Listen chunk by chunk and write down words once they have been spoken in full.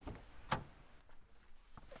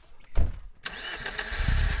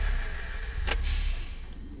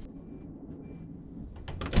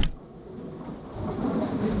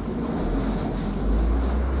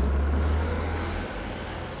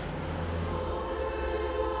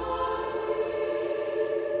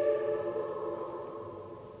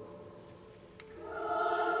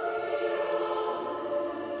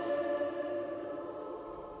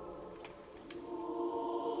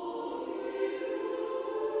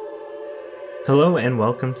Hello and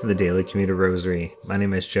welcome to the Daily Commuter Rosary. My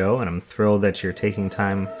name is Joe and I'm thrilled that you're taking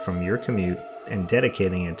time from your commute and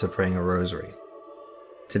dedicating it to praying a rosary.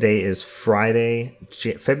 Today is Friday,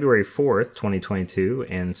 February 4th, 2022,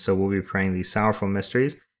 and so we'll be praying the Sorrowful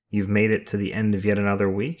Mysteries. You've made it to the end of yet another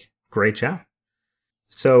week. Great job.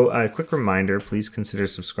 So a quick reminder, please consider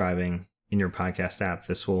subscribing in your podcast app.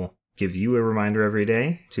 This will give you a reminder every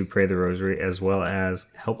day to pray the rosary as well as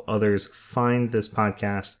help others find this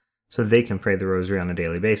podcast so they can pray the rosary on a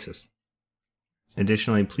daily basis.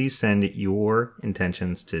 Additionally, please send your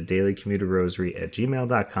intentions to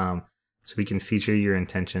dailycommuterrosary@gmail.com so we can feature your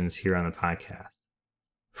intentions here on the podcast.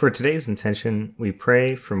 For today's intention, we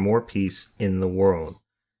pray for more peace in the world,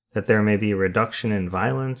 that there may be a reduction in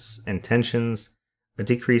violence and tensions, a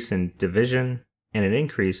decrease in division, and an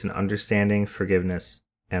increase in understanding, forgiveness,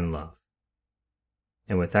 and love.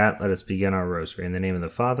 And with that, let us begin our rosary. In the name of the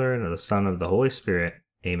Father, and of the Son, and of the Holy Spirit.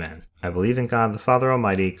 Amen. I believe in God, the Father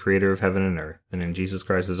Almighty, creator of heaven and earth, and in Jesus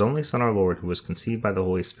Christ, his only Son, our Lord, who was conceived by the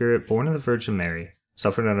Holy Spirit, born of the Virgin Mary,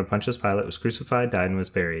 suffered under Pontius Pilate, was crucified, died, and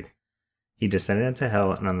was buried. He descended into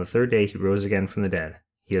hell, and on the third day he rose again from the dead.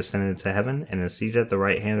 He ascended into heaven, and is seated at the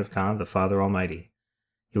right hand of God, the Father Almighty.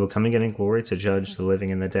 He will come again in glory to judge the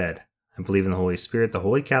living and the dead. I believe in the Holy Spirit, the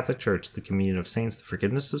Holy Catholic Church, the communion of saints, the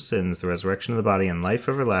forgiveness of sins, the resurrection of the body, and life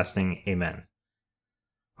everlasting. Amen.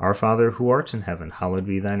 Our Father, who art in heaven, hallowed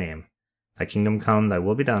be thy name. Thy kingdom come, thy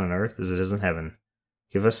will be done on earth as it is in heaven.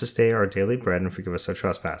 Give us this day our daily bread, and forgive us our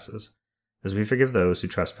trespasses, as we forgive those who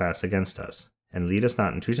trespass against us. And lead us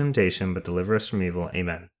not into temptation, but deliver us from evil.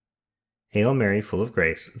 Amen. Hail Mary, full of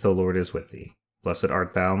grace, the Lord is with thee. Blessed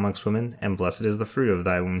art thou amongst women, and blessed is the fruit of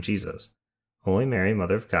thy womb, Jesus. Holy Mary,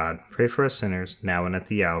 Mother of God, pray for us sinners, now and at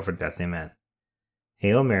the hour of our death. Amen.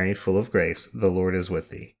 Hail Mary, full of grace, the Lord is with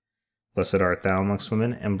thee. Blessed art thou amongst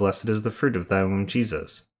women, and blessed is the fruit of thy womb,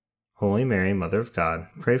 Jesus. Holy Mary, Mother of God,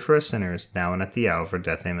 pray for us sinners, now and at the hour of our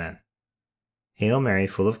death. Amen. Hail Mary,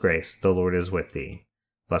 full of grace, the Lord is with thee.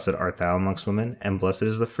 Blessed art thou amongst women, and blessed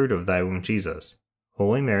is the fruit of thy womb, Jesus.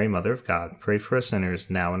 Holy Mary, Mother of God, pray for us sinners,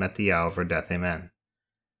 now and at the hour of our death. Amen.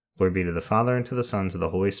 Glory be to the Father, and to the Son, and to the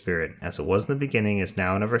Holy Spirit, as it was in the beginning, is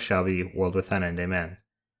now, and ever shall be, world without end. Amen.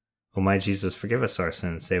 O my Jesus, forgive us our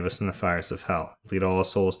sins, save us from the fires of hell. Lead all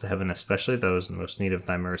souls to heaven, especially those in most need of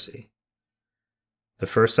thy mercy. The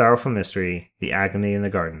first sorrowful mystery, the agony in the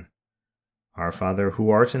garden. Our Father, who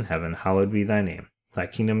art in heaven, hallowed be thy name. Thy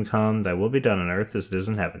kingdom come, thy will be done on earth as it is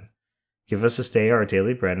in heaven. Give us this day our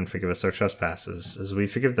daily bread, and forgive us our trespasses, as we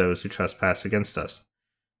forgive those who trespass against us.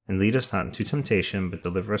 And lead us not into temptation, but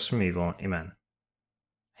deliver us from evil. Amen.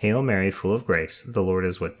 Hail Mary, full of grace, the Lord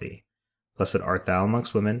is with thee. Blessed art thou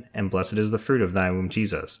amongst women, and blessed is the fruit of thy womb,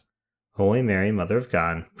 Jesus. Holy Mary, Mother of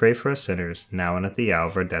God, pray for us sinners, now and at the hour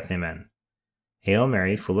of our death. Amen. Hail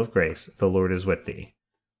Mary, full of grace, the Lord is with thee.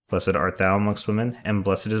 Blessed art thou amongst women, and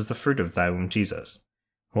blessed is the fruit of thy womb, Jesus.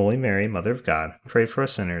 Holy Mary, Mother of God, pray for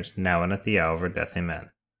us sinners, now and at the hour of our death.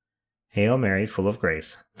 Amen. Hail Mary, full of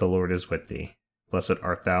grace, the Lord is with thee. Blessed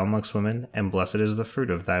art thou amongst women, and blessed is the fruit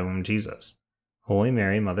of thy womb, Jesus. Holy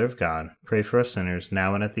Mary, Mother of God, pray for us sinners,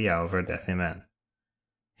 now and at the hour of our death. Amen.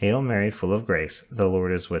 Hail Mary, full of grace, the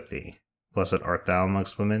Lord is with thee. Blessed art thou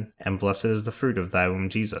amongst women, and blessed is the fruit of thy womb,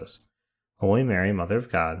 Jesus. Holy Mary, Mother of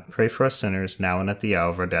God, pray for us sinners, now and at the hour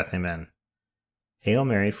of our death. Amen. Hail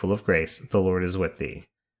Mary, full of grace, the Lord is with thee.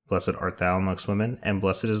 Blessed art thou amongst women, and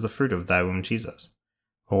blessed is the fruit of thy womb, Jesus.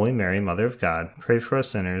 Holy Mary, Mother of God, pray for us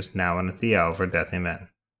sinners, now and at the hour of our death. Amen.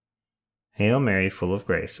 Hail Mary, full of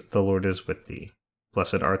grace, the Lord is with thee.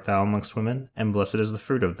 Blessed art thou amongst women, and blessed is the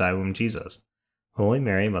fruit of thy womb, Jesus. Holy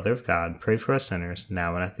Mary, Mother of God, pray for us sinners,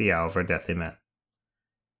 now and at the hour of our death. Amen.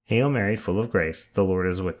 Hail Mary, full of grace, the Lord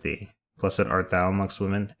is with thee. Blessed art thou amongst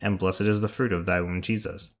women, and blessed is the fruit of thy womb,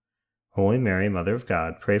 Jesus. Holy Mary, Mother of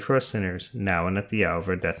God, pray for us sinners, now and at the hour of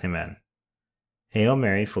our death. Amen. Hail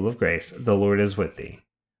Mary, full of grace, the Lord is with thee.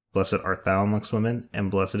 Blessed art thou amongst women,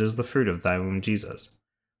 and blessed is the fruit of thy womb, Jesus.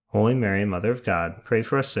 Holy Mary, Mother of God, pray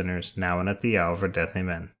for us sinners, now and at the hour of our death.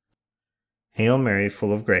 Amen. Hail Mary,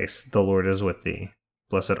 full of grace, the Lord is with thee.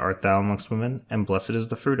 Blessed art thou amongst women, and blessed is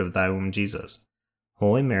the fruit of thy womb, Jesus.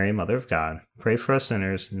 Holy Mary, Mother of God, pray for us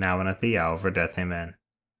sinners, now and at the hour of our death. Amen.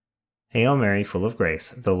 Hail Mary, full of grace,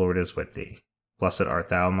 the Lord is with thee. Blessed art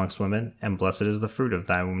thou amongst women, and blessed is the fruit of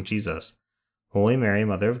thy womb, Jesus. Holy Mary,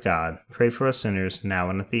 Mother of God, pray for us sinners, now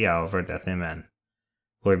and at the hour of our death. Amen.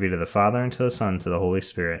 Glory be to the Father, and to the Son, and to the Holy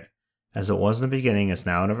Spirit, as it was in the beginning, is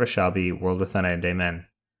now, and ever shall be, world without end. Amen.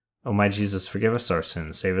 O my Jesus, forgive us our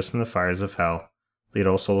sins, save us from the fires of hell. Lead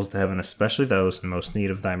all souls to heaven, especially those in most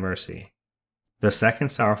need of thy mercy. The second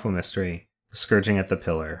sorrowful mystery, the scourging at the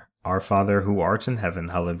pillar. Our Father, who art in heaven,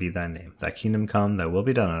 hallowed be thy name. Thy kingdom come, thy will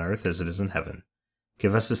be done on earth as it is in heaven.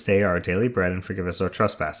 Give us this day our daily bread, and forgive us our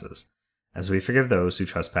trespasses, as we forgive those who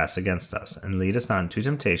trespass against us. And lead us not into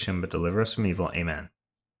temptation, but deliver us from evil. Amen.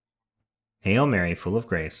 Hail Mary, full of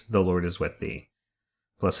grace, the Lord is with thee.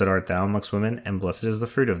 Blessed art thou amongst women, and blessed is the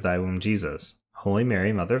fruit of thy womb, Jesus. Holy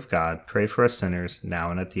Mary, Mother of God, pray for us sinners,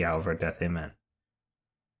 now and at the hour of our death. Amen.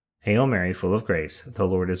 Hail Mary, full of grace, the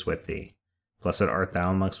Lord is with thee. Blessed art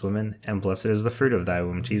thou amongst women, and blessed is the fruit of thy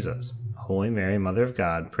womb, Jesus. Holy Mary, Mother of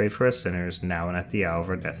God, pray for us sinners, now and at the hour of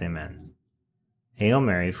our death. Amen. Hail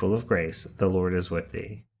Mary, full of grace, the Lord is with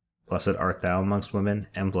thee. Blessed art thou amongst women,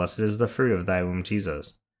 and blessed is the fruit of thy womb,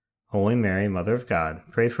 Jesus. Holy Mary, Mother of God,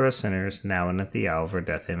 pray for us sinners, now and at the hour of our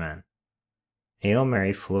death. Amen. Hail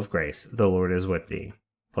Mary, full of grace, the Lord is with thee.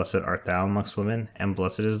 Blessed art thou amongst women, and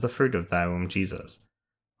blessed is the fruit of thy womb, Jesus.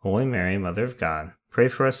 Holy Mary, Mother of God, pray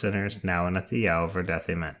for us sinners, now and at the hour of our death.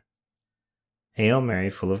 Amen. Hail Mary,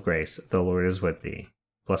 full of grace, the Lord is with thee.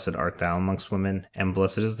 Blessed art thou amongst women, and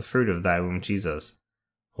blessed is the fruit of thy womb, Jesus.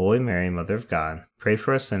 Holy Mary, Mother of God, pray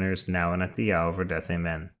for us sinners, now and at the hour of our death.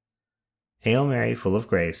 Amen. Hail Mary, full of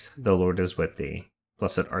grace, the Lord is with thee.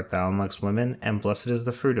 Blessed art thou amongst women, and blessed is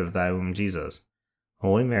the fruit of thy womb, Jesus.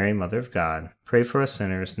 Holy Mary, Mother of God, pray for us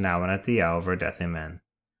sinners, now and at the hour of our death. Amen.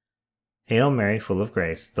 Hail Mary, full of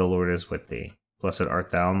grace, the Lord is with thee. Blessed art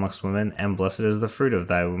thou amongst women, and blessed is the fruit of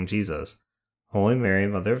thy womb, Jesus. Holy Mary,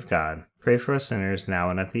 Mother of God, pray for us sinners, now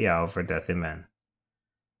and at the hour of our death. Amen.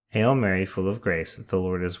 Hail Mary, full of grace, the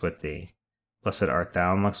Lord is with thee. Blessed art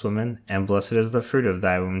thou amongst women, and blessed is the fruit of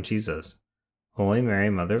thy womb, Jesus. Holy Mary,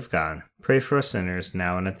 Mother of God, pray for us sinners,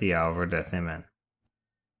 now and at the hour of our death. Amen.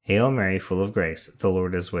 Hail Mary, full of grace, the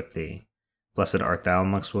Lord is with thee. Blessed art thou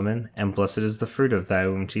amongst women, and blessed is the fruit of thy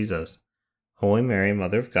womb, Jesus. Holy Mary,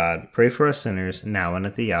 Mother of God, pray for us sinners, now and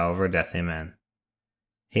at the hour of our death. Amen.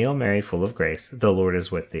 Hail Mary, full of grace, the Lord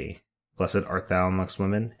is with thee. Blessed art thou amongst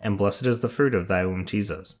women, and blessed is the fruit of thy womb,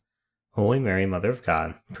 Jesus. Holy Mary, Mother of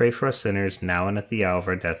God, pray for us sinners, now and at the hour of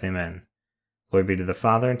our death. Amen. Glory be to the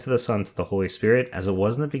Father, and to the Son, and to the Holy Spirit, as it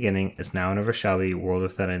was in the beginning, is now, and ever shall be, world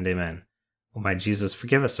without end. Amen. O my Jesus,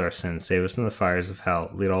 forgive us our sins, save us from the fires of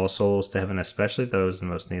hell, lead all souls to heaven, especially those in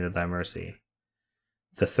most need of thy mercy.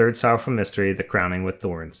 The third sorrowful mystery, the crowning with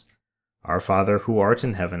thorns. Our Father, who art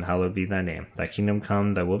in heaven, hallowed be thy name. Thy kingdom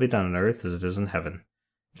come, thy will be done on earth as it is in heaven.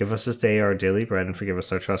 Give us this day our daily bread, and forgive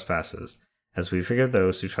us our trespasses, as we forgive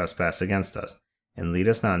those who trespass against us. And lead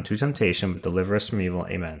us not into temptation, but deliver us from evil.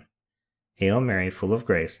 Amen. Hail Mary, full of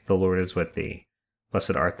grace, the Lord is with thee.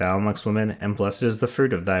 Blessed art thou amongst women, and blessed is the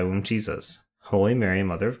fruit of thy womb, Jesus. Holy Mary,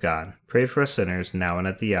 Mother of God, pray for us sinners, now and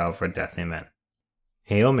at the hour of our death. Amen.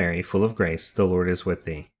 Hail Mary, full of grace, the Lord is with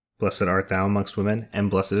thee. Blessed art thou amongst women, and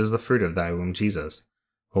blessed is the fruit of thy womb, Jesus.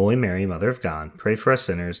 Holy Mary, Mother of God, pray for us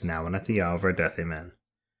sinners, now and at the hour of our death. Amen.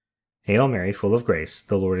 Hail Mary, full of grace,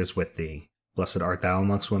 the Lord is with thee. Blessed art thou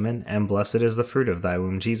amongst women, and blessed is the fruit of thy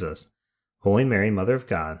womb, Jesus. Holy Mary, Mother of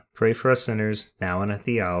God, pray for us sinners, now and at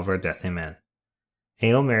the hour of our death. Amen.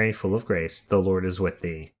 Hail Mary, full of grace, the Lord is with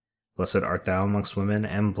thee. Blessed art thou amongst women,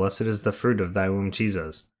 and blessed is the fruit of thy womb,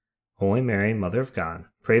 Jesus. Holy Mary, Mother of God,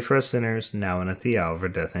 pray for us sinners, now and at the hour of our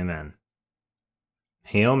death. Amen.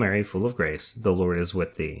 Hail Mary, full of grace, the Lord is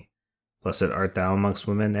with thee. Blessed art thou amongst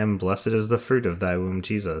women, and blessed is the fruit of thy womb,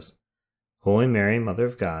 Jesus. Holy Mary, Mother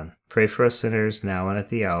of God, pray for us sinners, now and at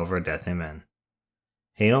the hour of our death. Amen.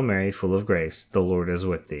 Hail Mary, full of grace, the Lord is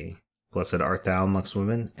with thee. Blessed art thou amongst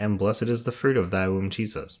women, and blessed is the fruit of thy womb,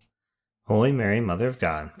 Jesus. Holy Mary, Mother of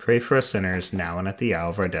God, pray for us sinners, now and at the hour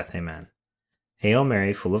of our death. Amen. Hail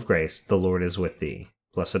Mary, full of grace, the Lord is with thee.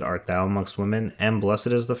 Blessed art thou amongst women, and blessed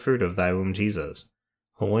is the fruit of thy womb, Jesus.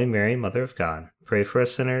 Holy Mary, Mother of God, pray for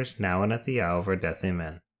us sinners, now and at the hour of our death.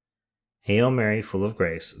 Amen. Hail Mary, full of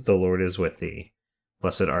grace, the Lord is with thee.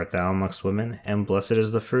 Blessed art thou amongst women, and blessed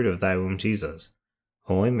is the fruit of thy womb, Jesus.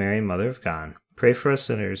 Holy Mary, Mother of God, pray for us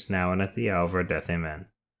sinners, now and at the hour of our death. Amen.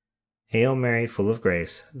 Hail Mary, full of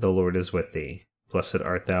grace, the Lord is with thee. Blessed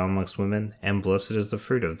art thou amongst women, and blessed is the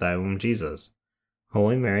fruit of thy womb, Jesus.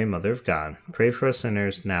 Holy Mary, Mother of God, pray for us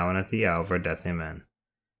sinners, now and at the hour of our death. Amen.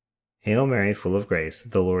 Hail Mary, full of grace,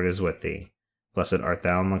 the Lord is with thee. Blessed art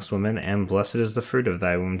thou amongst women, and blessed is the fruit of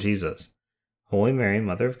thy womb, Jesus. Holy Mary,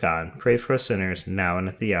 Mother of God, pray for us sinners, now and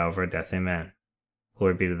at the hour of our death. Amen.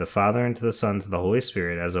 Glory be to the Father, and to the Son, and to the Holy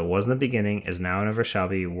Spirit, as it was in the beginning, is now, and ever shall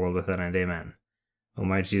be, world without end. Amen. O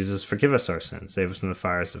my Jesus, forgive us our sins, save us from the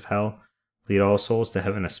fires of hell, lead all souls to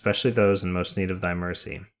heaven, especially those in most need of thy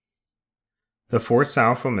mercy. The fourth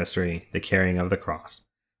sorrowful mystery, the carrying of the cross.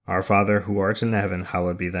 Our Father, who art in heaven,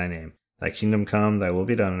 hallowed be thy name. Thy kingdom come, thy will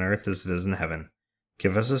be done on earth as it is in heaven.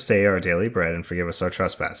 Give us this day our daily bread, and forgive us our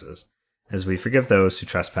trespasses, as we forgive those who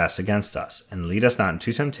trespass against us. And lead us not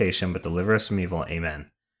into temptation, but deliver us from evil. Amen.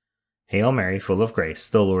 Hail Mary, full of grace,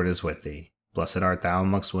 the Lord is with thee. Blessed art thou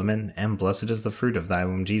amongst women, and blessed is the fruit of thy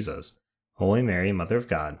womb, Jesus. Holy Mary, Mother of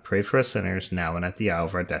God, pray for us sinners, now and at the hour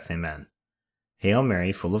of our death. Amen. Hail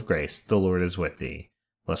Mary, full of grace, the Lord is with thee.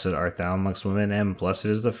 Blessed art thou amongst women, and blessed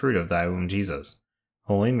is the fruit of thy womb, Jesus.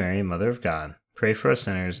 Holy Mary, Mother of God, pray for us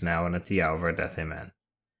sinners, now and at the hour of our death. Amen.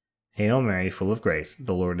 Hail Mary, full of grace,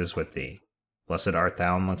 the Lord is with thee. Blessed art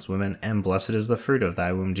thou amongst women, and blessed is the fruit of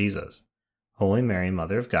thy womb, Jesus. Holy Mary,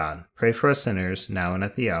 Mother of God, pray for us sinners, now and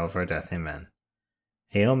at the hour of our death. Amen.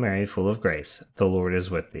 Hail Mary, full of grace, the Lord is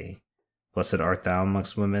with thee. Blessed art thou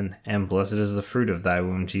amongst women, and blessed is the fruit of thy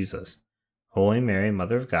womb, Jesus. Holy Mary,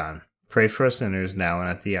 Mother of God, pray for us sinners, now and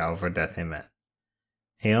at the hour of our death. Amen.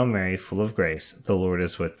 Hail Mary, full of grace, the Lord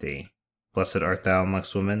is with thee. Blessed art thou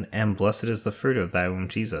amongst women, and blessed is the fruit of thy womb,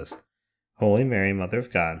 Jesus. Holy Mary, Mother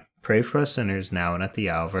of God, pray for us sinners, now and at the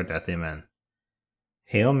hour of our death. Amen.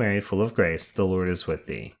 Hail Mary, full of grace, the Lord is with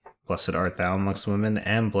thee. Blessed art thou amongst women,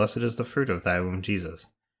 and blessed is the fruit of thy womb, Jesus.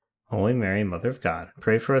 Holy Mary, Mother of God,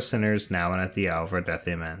 pray for us sinners, now and at the hour of our death.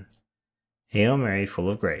 Amen. Hail Mary, full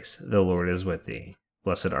of grace, the Lord is with thee.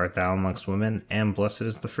 Blessed art thou amongst women, and blessed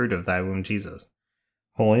is the fruit of thy womb, Jesus.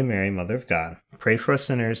 Holy Mary, Mother of God, pray for us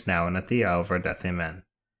sinners, now and at the hour of our death. Amen.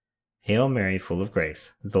 Hail Mary, full of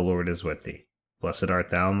grace, the Lord is with thee. Blessed art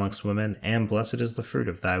thou amongst women, and blessed is the fruit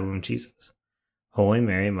of thy womb, Jesus. Holy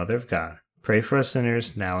Mary, Mother of God, pray for us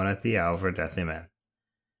sinners, now and at the hour of our death. Amen.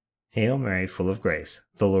 Hail Mary, full of grace,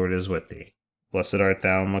 the Lord is with thee. Blessed art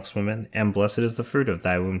thou amongst women, and blessed is the fruit of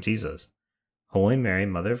thy womb, Jesus. Holy Mary,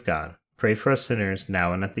 Mother of God, pray for us sinners,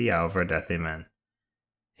 now and at the hour of our death. Amen.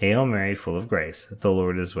 Hail Mary, full of grace, the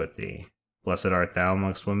Lord is with thee. Blessed art thou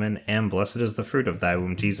amongst women, and blessed is the fruit of thy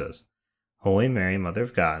womb, Jesus. Holy Mary, Mother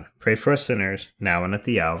of God, pray for us sinners, now and at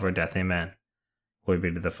the hour of our death. Amen. Glory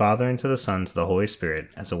be to the Father, and to the Son, and to the Holy Spirit,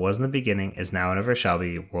 as it was in the beginning, is now, and ever shall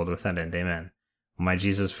be, world without end. Amen. O my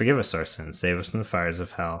Jesus, forgive us our sins, save us from the fires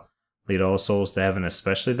of hell. Lead all souls to heaven,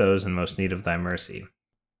 especially those in most need of thy mercy.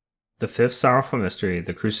 The fifth sorrowful mystery,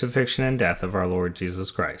 the crucifixion and death of our Lord Jesus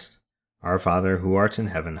Christ. Our Father, who art in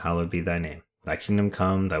heaven, hallowed be thy name. Thy kingdom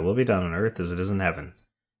come, thy will be done on earth as it is in heaven.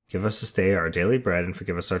 Give us this day our daily bread, and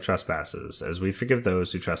forgive us our trespasses, as we forgive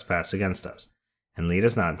those who trespass against us. And lead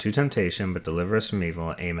us not into temptation, but deliver us from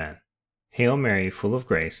evil. Amen. Hail Mary, full of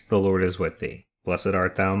grace, the Lord is with thee. Blessed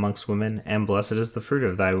art thou amongst women, and blessed is the fruit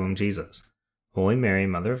of thy womb, Jesus. Holy Mary,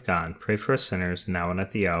 Mother of God, pray for us sinners, now and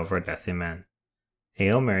at the hour of our death. Amen.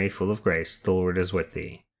 Hail Mary, full of grace, the Lord is with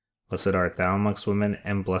thee. Blessed art thou amongst women,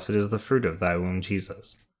 and blessed is the fruit of thy womb,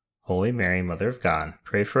 Jesus. Holy Mary, Mother of God,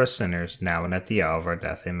 pray for us sinners, now and at the hour of our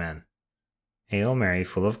death. Amen. Hail Mary,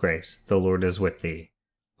 full of grace, the Lord is with thee.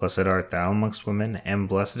 Blessed art thou amongst women, and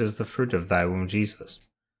blessed is the fruit of thy womb, Jesus.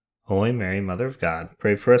 Holy Mary, Mother of God,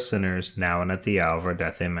 pray for us sinners, now and at the hour of our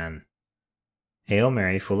death. Amen. Hail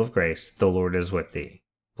Mary, full of grace, the Lord is with thee.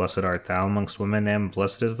 Blessed art thou amongst women, and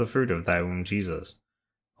blessed is the fruit of thy womb, Jesus.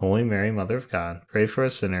 Holy Mary, Mother of God, pray for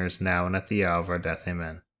us sinners, now and at the hour of our death.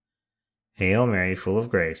 Amen. Hail Mary, full of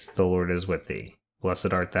grace, the Lord is with thee.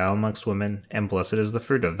 Blessed art thou amongst women, and blessed is the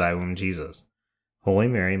fruit of thy womb, Jesus. Holy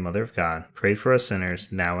Mary, Mother of God, pray for us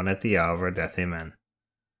sinners, now and at the hour of our death. Amen.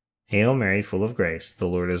 Hail Mary, full of grace, the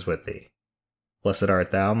Lord is with thee. Blessed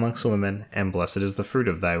art thou amongst women, and blessed is the fruit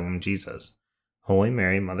of thy womb, Jesus. Holy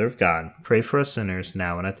Mary, Mother of God, pray for us sinners,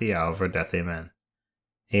 now and at the hour of our death. Amen.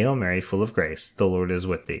 Hail Mary, full of grace, the Lord is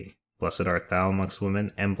with thee. Blessed art thou amongst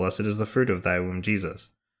women, and blessed is the fruit of thy womb,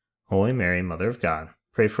 Jesus. Holy Mary, Mother of God,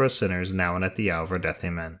 pray for us sinners, now and at the hour of our death.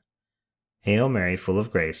 Amen. Hail Mary, full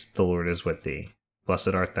of grace, the Lord is with thee.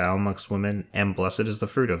 Blessed art thou amongst women, and blessed is the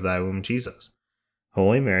fruit of thy womb, Jesus.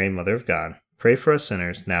 Holy Mary, Mother of God, pray for us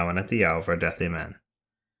sinners, now and at the hour of our death. Amen.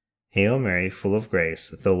 Hail Mary, full of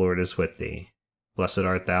grace, the Lord is with thee. Blessed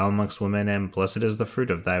art thou amongst women, and blessed is the fruit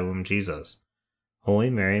of thy womb, Jesus.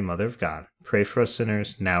 Holy Mary, Mother of God, pray for us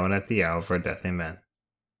sinners, now and at the hour of our death. Amen.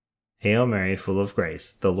 Hail Mary, full of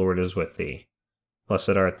grace, the Lord is with thee. Blessed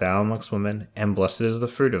art thou amongst women, and blessed is the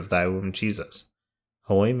fruit of thy womb, Jesus.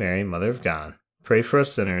 Holy Mary, Mother of God, pray for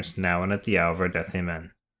us sinners, now and at the hour of our death.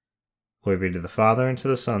 Amen. Glory be to the Father, and to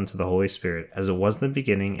the Son, and to the Holy Spirit, as it was in the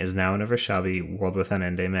beginning, is now, and ever shall be, world without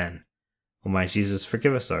end. Amen. O my Jesus,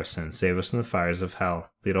 forgive us our sins, save us from the fires of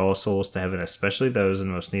hell. Lead all souls to heaven, especially those in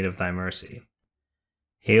most need of thy mercy.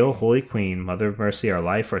 Hail, Holy Queen, Mother of Mercy, our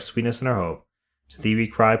life, our sweetness, and our hope. To thee we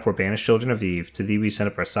cry, poor banished children of Eve. To thee we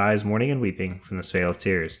send up our sighs, mourning and weeping, from this vale of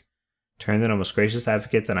tears. Turn then, O most gracious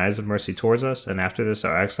Advocate, thine eyes of mercy towards us, and after this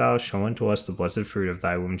our exile, show unto us the blessed fruit of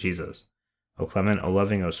thy womb, Jesus. O clement, O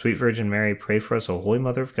loving, O sweet Virgin Mary, pray for us, O Holy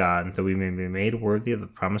Mother of God, that we may be made worthy of the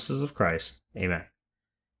promises of Christ. Amen.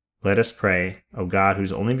 Let us pray, O God,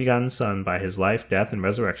 whose only begotten Son, by his life, death, and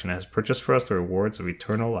resurrection, has purchased for us the rewards of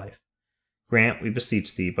eternal life. Grant, we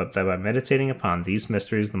beseech thee, but that by meditating upon these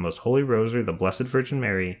mysteries of the most holy rosary of the Blessed Virgin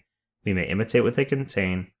Mary, we may imitate what they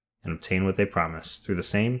contain and obtain what they promise. Through the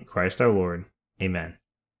same Christ our Lord. Amen.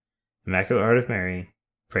 Immaculate Heart of Mary,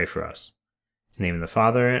 pray for us. In the name of the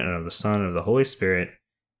Father, and of the Son, and of the Holy Spirit.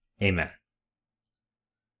 Amen.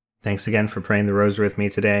 Thanks again for praying the rosary with me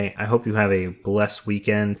today. I hope you have a blessed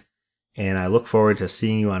weekend, and I look forward to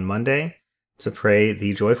seeing you on Monday to pray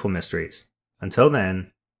the joyful mysteries. Until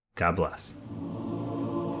then, God bless.